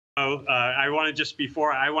I want to just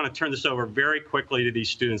I want to turn this over very quickly to these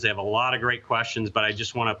students. They have a lot of great questions, but I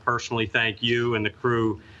just want to personally thank you and the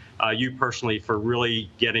crew, you personally, for really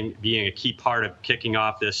being a key part of kicking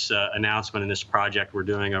off this announcement and this project we're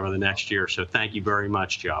doing over the next year. So thank you very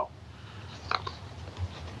much, Joe.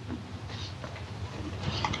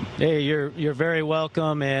 Hey, you're very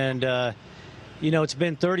welcome. And you know, it's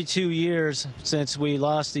been 32 years since we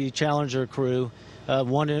lost the Challenger crew.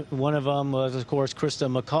 One of them was, of course, Christa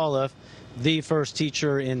McAuliffe, the first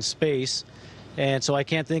teacher in space. And so I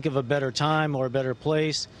can't think of a better time or a better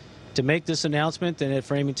place to make this announcement than at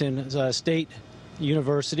Framingham State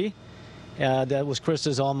University. That was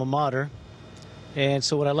Christa's alma mater. And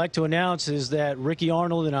so what I'd like to announce is that Ricky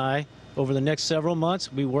Arnold and I, over the next several months,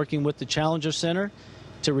 will be working with the Challenger Center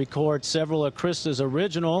to record several of Christa's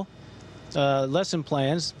original lesson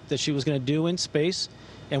plans that she was going to do in space,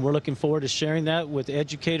 and we're looking forward to sharing that with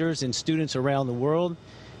educators and students around the world.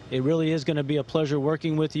 It really is going to be a pleasure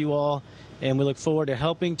working with you all, and we look forward to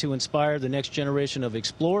helping to inspire the next generation of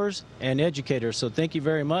explorers and educators. So thank you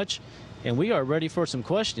very much, and we are ready for some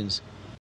questions.